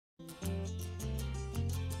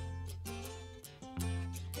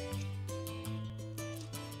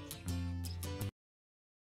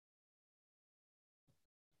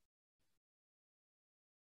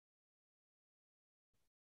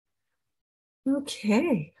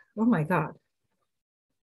Okay. Oh my God.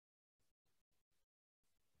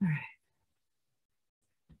 All right.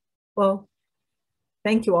 Well,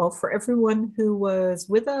 thank you all for everyone who was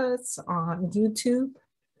with us on YouTube.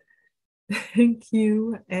 Thank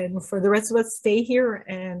you. And for the rest of us, stay here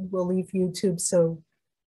and we'll leave YouTube so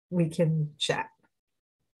we can chat.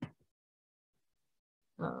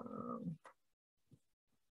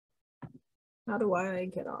 How do I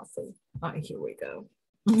get off of? Here we go.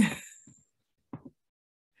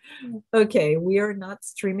 Okay, we are not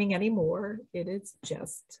streaming anymore. It is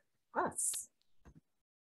just us.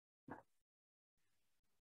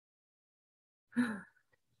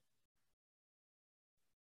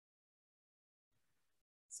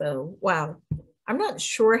 So, wow. I'm not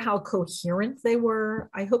sure how coherent they were.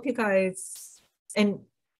 I hope you guys, and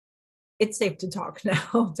it's safe to talk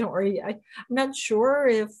now. Don't worry. I'm not sure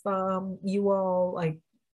if you all like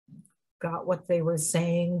got what they were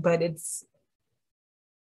saying, but it's,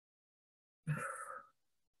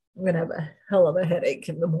 I'm gonna have a hell of a headache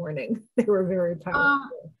in the morning. They were very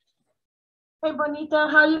powerful. Hey Bonita,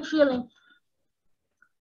 how are you feeling?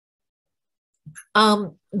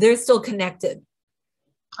 They're still connected.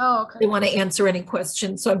 Oh, okay. They want to answer any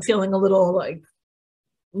questions, so I'm feeling a little like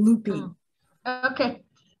loopy. Okay.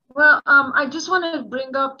 Well, I just want to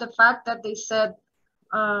bring up the fact that they said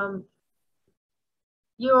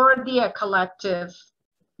you're already a collective.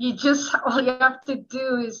 You just, all you have to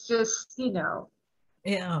do is just,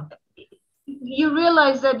 Yeah. You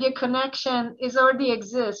realize that your connection is already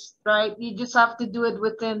exists, right? You just have to do it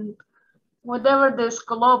within whatever this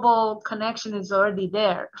global connection is already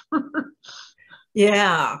there.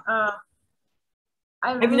 Yeah.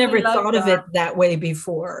 I've really never thought of it that way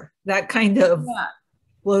before. That kind of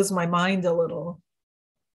blows my mind a little.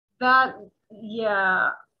 That, yeah.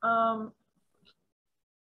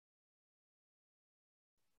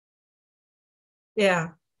 Yeah.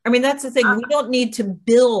 I mean, that's the thing. We don't need to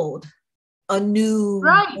build a new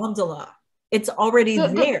mandala. It's already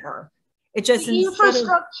there. It just the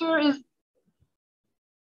infrastructure is.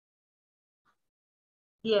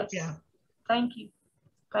 Yes. Yeah. Thank you.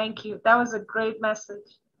 Thank you. That was a great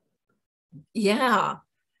message. Yeah.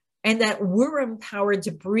 And that we're empowered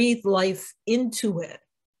to breathe life into it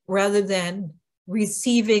rather than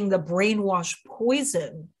receiving the brainwash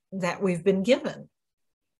poison that we've been given.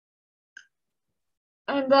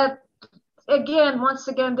 And that, again, once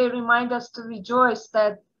again, they remind us to rejoice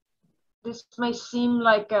that this may seem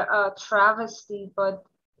like a travesty, but,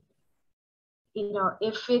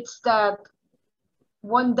 if it's that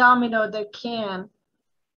one domino that can,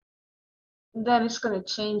 then it's going to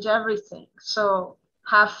change everything. So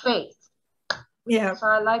have faith. Yeah. So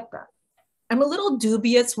I like that. I'm a little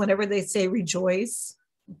dubious whenever they say rejoice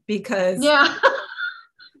because. Yeah.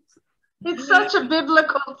 It's such a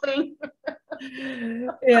biblical thing.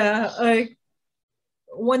 Yeah. Like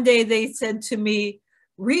one day they said to me,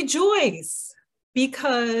 rejoice,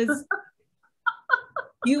 because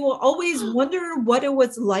you will always wonder what it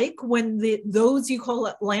was like when those you call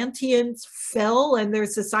Atlanteans fell and their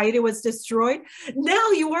society was destroyed.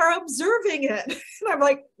 Now you are observing it. And I'm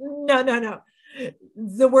like, no.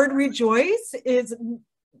 The word rejoice is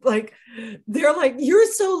like, they're like, you're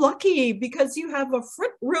so lucky because you have a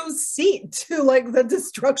front row seat to like the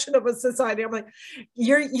destruction of a society. I'm like,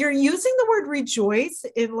 you're using the word rejoice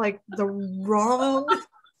in like the wrong.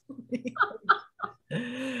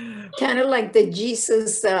 Kind of like the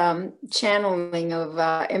Jesus channeling of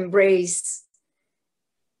embrace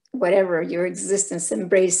whatever your existence,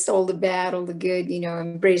 embrace all the bad, all the good,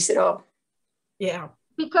 embrace it all. Yeah.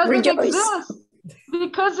 Because rejoice. It exists.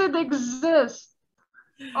 Because it exists.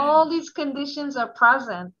 All these conditions are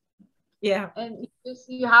present. Yeah. And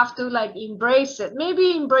you have to like embrace it.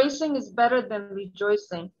 Maybe embracing is better than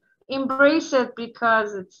rejoicing. Embrace it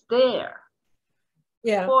because it's there.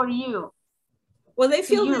 Yeah. For you. Well, they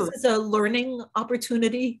feel this is a learning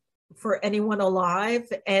opportunity for anyone alive,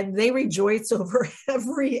 and they rejoice over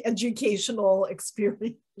every educational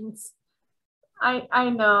experience. I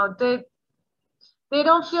know. They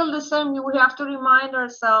don't feel the same. We have to remind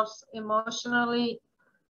ourselves emotionally,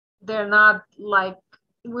 we're not like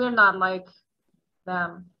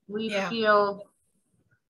them. We feel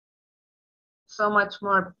so much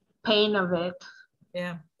more pain of it.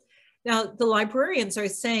 Yeah. Now, the librarians are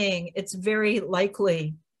saying it's very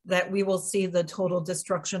likely that we will see the total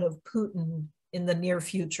destruction of Putin in the near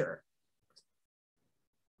future.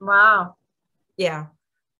 Wow. Yeah.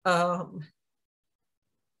 Well,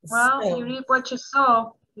 you reap what you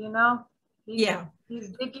sow, Yeah.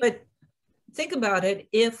 But think about it.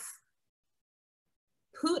 If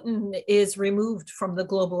Putin is removed from the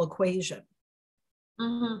global equation,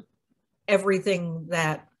 everything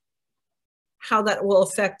that, how that will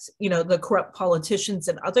affect, you know, the corrupt politicians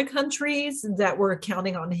in other countries that were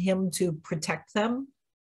counting on him to protect them.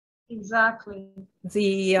 Exactly.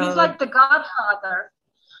 He's like the Godfather.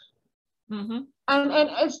 Mm-hmm.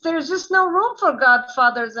 And there's just no room for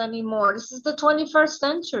godfathers anymore. This is the 21st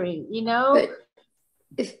century, you know. But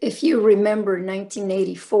if you remember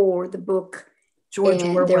 1984, the book, George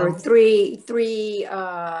Orwell. There were three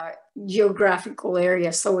geographical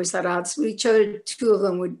areas always at odds with each other. Two of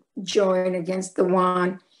them would join against the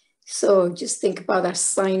one. So just think about a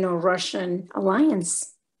Sino-Russian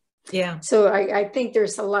alliance. Yeah. So I think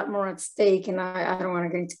there's a lot more at stake, and I don't want to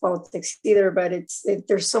get into politics either, but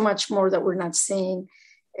there's so much more that we're not seeing,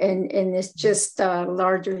 and it's just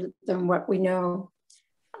larger than what we know.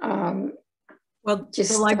 Well,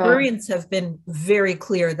 the librarians have been very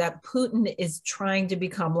clear that Putin is trying to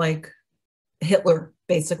become like Hitler,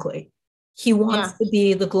 basically. He wants to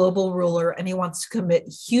be the global ruler, and he wants to commit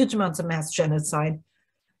huge amounts of mass genocide.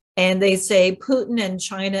 And they say Putin and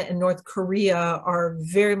China and North Korea are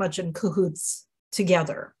very much in cahoots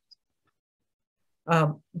together.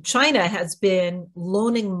 China has been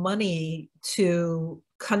loaning money to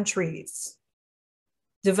countries,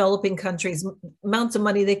 developing countries, amounts of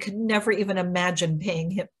money they could never even imagine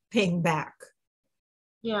paying back.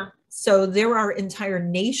 Yeah. So there are entire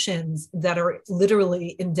nations that are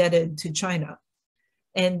literally indebted to China.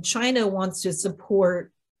 And China wants to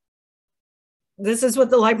support, this is what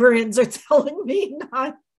the librarians are telling me,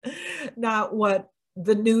 not what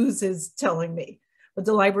the news is telling me. But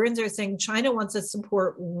the librarians are saying China wants to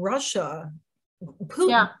support Russia,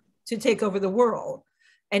 Putin, to take over the world.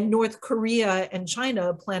 And North Korea and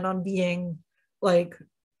China plan on being like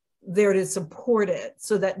there to support it,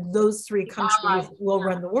 so that those three countries will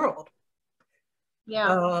run the world.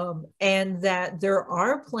 Yeah. And that there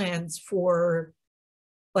are plans for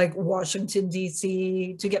like Washington,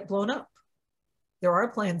 D.C. to get blown up. There are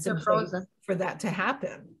plans in place for that to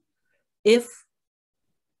happen. If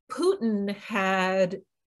Putin had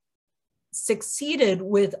succeeded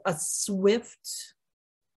with a swift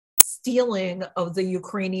stealing of the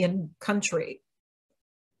Ukrainian country,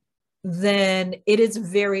 then it is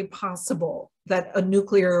very possible that a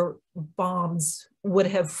nuclear bombs would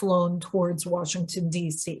have flown towards Washington,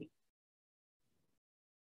 D.C.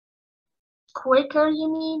 Quicker,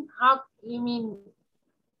 you mean? How, you mean?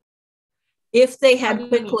 If they had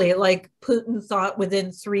quickly, like Putin thought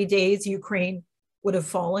within 3 days, Ukraine would have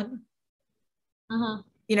fallen. Uh-huh.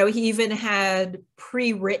 You know, he even had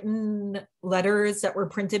pre-written letters that were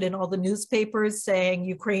printed in all the newspapers saying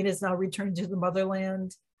Ukraine is now returned to the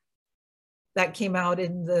motherland. That came out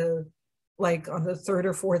in the, like on the 3rd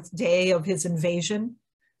or 4th day of his invasion.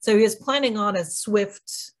 So he was planning on a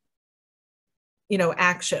swift, you know,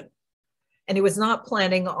 action. And he was not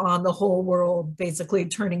planning on the whole world basically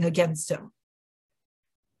turning against him.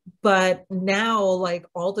 But now, like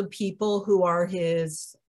all the people who are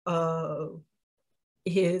his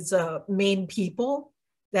main people,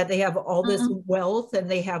 that they have all this wealth and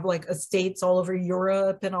they have like estates all over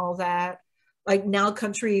Europe and all that. Like now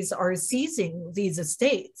countries are seizing these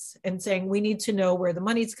estates and saying, we need to know where the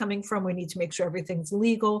money's coming from. We need to make sure everything's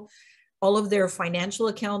legal. All of their financial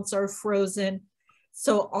accounts are frozen.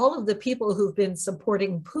 So all of the people who've been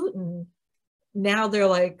supporting Putin, now they're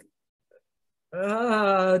like,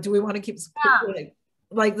 do we want to keep supporting?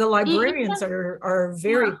 Like the librarians are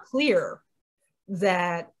very clear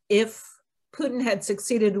that if Putin had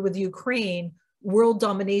succeeded with Ukraine, world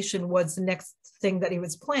domination was the next thing that he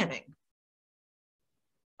was planning.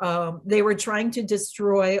 They were trying to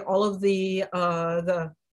destroy all of the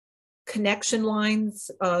connection lines,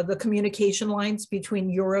 the communication lines between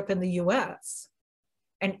Europe and the US.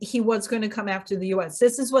 And he was going to come after the US.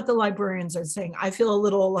 This is what the librarians are saying. I feel a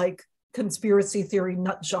little like conspiracy theory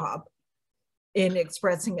nut job in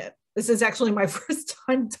expressing it. This is actually my first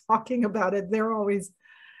time talking about it. They're always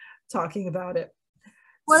talking about it.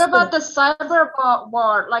 What about the cyber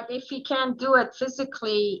war? Like if he can't do it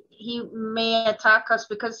physically, he may attack us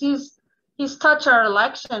because he's touched our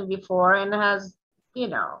election before and has, you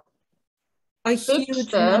know, a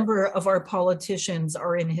huge number of our politicians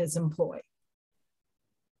are in his employ.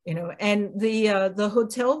 You know, and the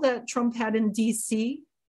hotel that Trump had in DC,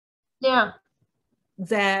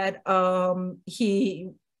 that he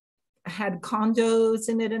had condos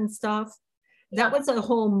in it and stuff, that was a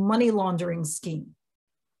whole money laundering scheme.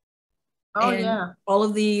 All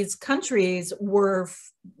of these countries were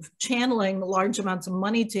channeling large amounts of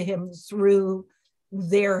money to him through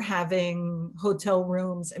their having hotel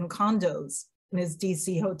rooms and condos in his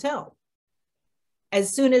DC hotel.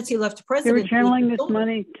 As soon as he left presidency, they were channeling this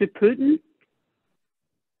money to Putin?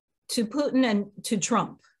 to Putin and to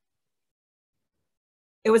Trump.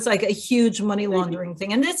 It was like a huge money laundering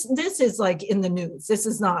thing. And this is like in the news. This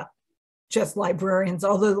is not just librarians,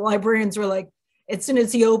 although the librarians were like, as soon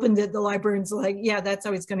as he opened it, the librarians were like, yeah, that's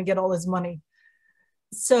how he's going to get all his money.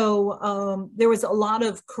 So there was a lot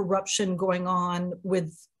of corruption going on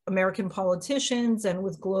with American politicians and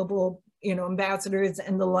with global, ambassadors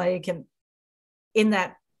and the like, and in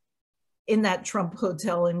that Trump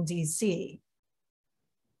hotel in DC.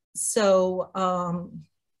 So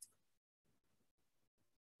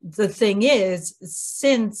the thing is,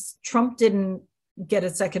 since Trump didn't get a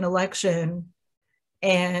second election,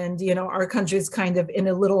 and our country's kind of in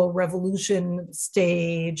a little revolution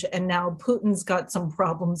stage, and now Putin's got some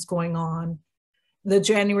problems going on, the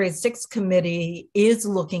January 6th committee is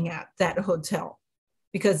looking at that hotel,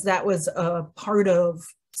 because that was a part of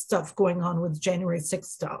stuff going on with January 6th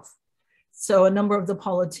stuff. So a number of the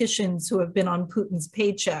politicians who have been on Putin's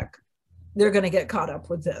paycheck, they're going to get caught up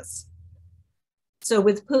with this. So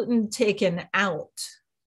with Putin taken out,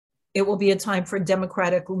 it will be a time for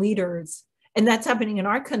democratic leaders. And that's happening in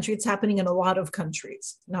our country. It's happening in a lot of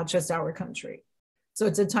countries, not just our country. So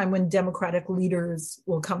it's a time when democratic leaders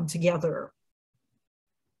will come together.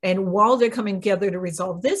 And while they're coming together to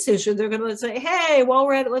resolve this issue, they're going to say, hey, while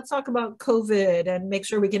we're at it, let's talk about COVID and make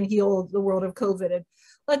sure we can heal the world of COVID. And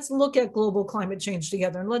let's look at global climate change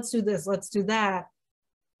together. And let's do this, let's do that.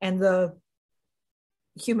 And the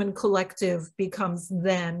human collective becomes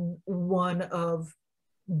then one of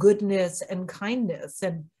goodness and kindness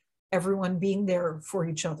and everyone being there for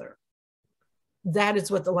each other. That is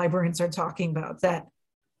what the librarians are talking about, that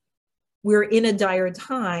we're in a dire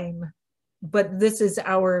time, but this is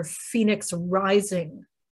our phoenix rising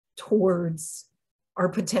towards our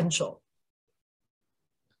potential.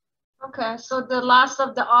 Okay, so the last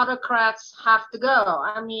of the autocrats have to go.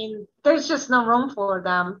 I mean, there's just no room for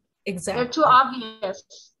them. Exactly. They're too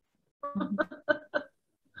obvious.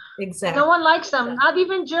 Exactly. No one likes them, not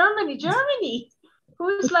even Germany. Germany, who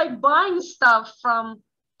is like buying stuff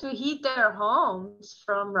to heat their homes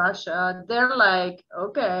from Russia. They're like,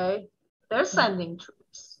 okay, they're sending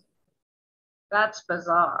troops. That's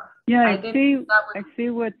bizarre. Yeah, I see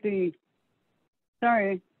what the,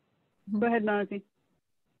 sorry, go ahead, Nazi.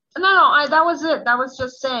 No, that was it. That was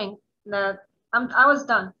just saying that I was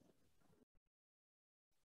done.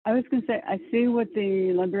 I was going to say, I see what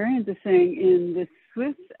the librarians are saying in the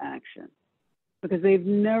Swiss action, because they've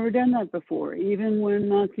never done that before. Even when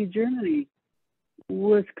Nazi Germany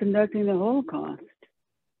was conducting the Holocaust,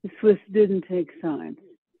 the Swiss didn't take sides.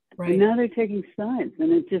 Right. And now they're taking sides,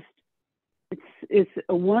 and it's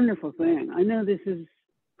a wonderful thing. I know this has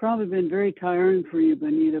probably been very tiring for you,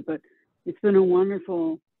 Bonita, but it's been a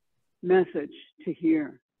wonderful message to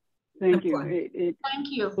hear. Thank you. Thank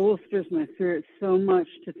you. Bolsters my spirit so much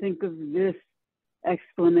to think of this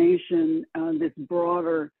explanation, this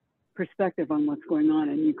broader perspective on what's going on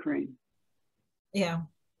in Ukraine. Yeah.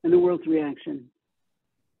 And the world's reaction.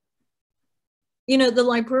 The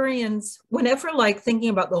librarians, whenever like thinking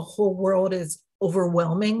about the whole world is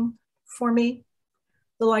overwhelming for me,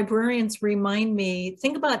 the librarians remind me,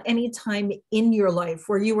 think about any time in your life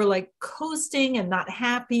where you were like coasting and not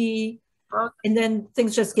happy, and then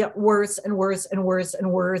things just get worse and worse and worse and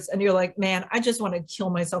worse. And you're like, man, I just want to kill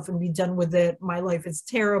myself and be done with it. My life is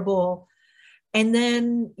terrible. And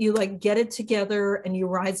then you like get it together and you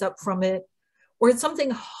rise up from it. Or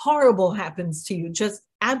something horrible happens to you, just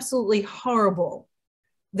absolutely horrible,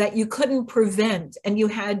 that you couldn't prevent. And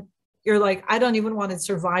you're like, I don't even want to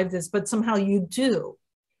survive this, but somehow you do.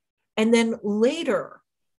 And then later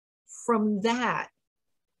from that,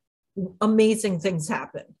 amazing things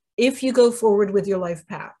happen. If you go forward with your life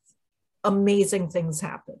path, amazing things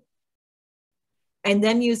happen. And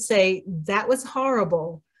then you say, that was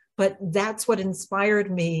horrible, but that's what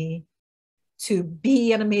inspired me to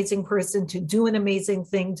be an amazing person, to do an amazing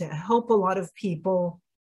thing, to help a lot of people.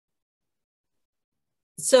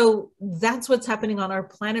 So that's what's happening on our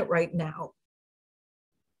planet right now.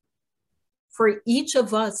 For each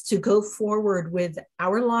of us to go forward with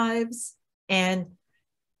our lives and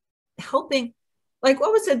helping, like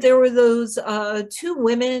what was it? There were those 2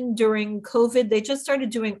 women during COVID. They just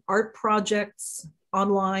started doing art projects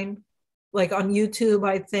online, like on YouTube,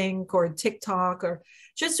 I think, or TikTok, or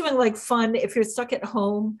just doing like fun if you're stuck at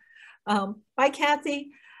home. Bye,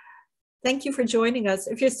 Kathy. Thank you for joining us.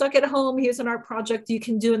 If you're stuck at home, here's an art project you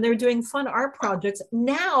can do. And they're doing fun art projects.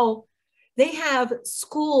 Now they have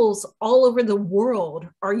schools all over the world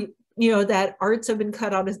that arts have been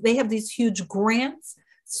cut out. They have these huge grants.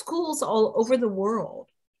 Schools all over the world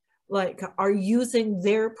like are using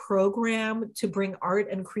their program to bring art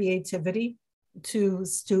and creativity. to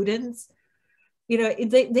students. You know,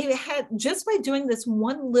 they had, just by doing this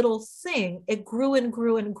one little thing, it grew and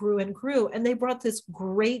grew and grew and grew. And they brought this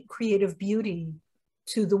great creative beauty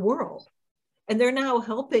to the world. And they're now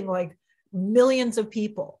helping like millions of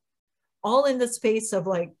people, all in the space of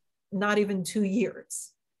like not even 2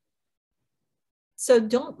 years. So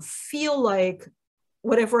don't feel like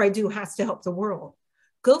whatever I do has to help the world.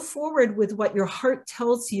 Go forward with what your heart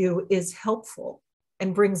tells you is helpful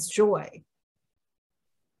and brings joy.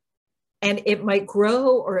 And it might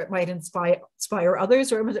grow, or it might inspire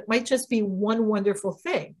others, or it might just be one wonderful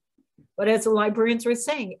thing. But as the librarians were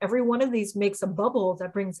saying, every one of these makes a bubble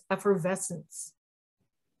that brings effervescence.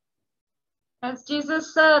 As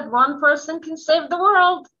Jesus said, one person can save the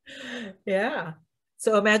world. Yeah.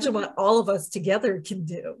 So imagine what all of us together can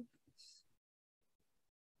do.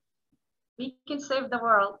 We can save the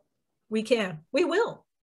world. We can. We will.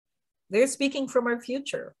 They're speaking from our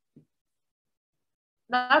future.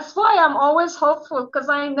 That's why I'm always hopeful, because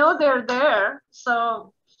I know they're there.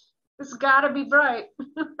 So it's got to be bright.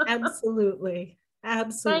 Absolutely.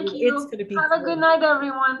 Absolutely. Thank you. It's going to be Have a good night,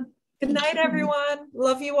 everyone. Good night, everyone.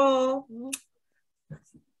 Love you all.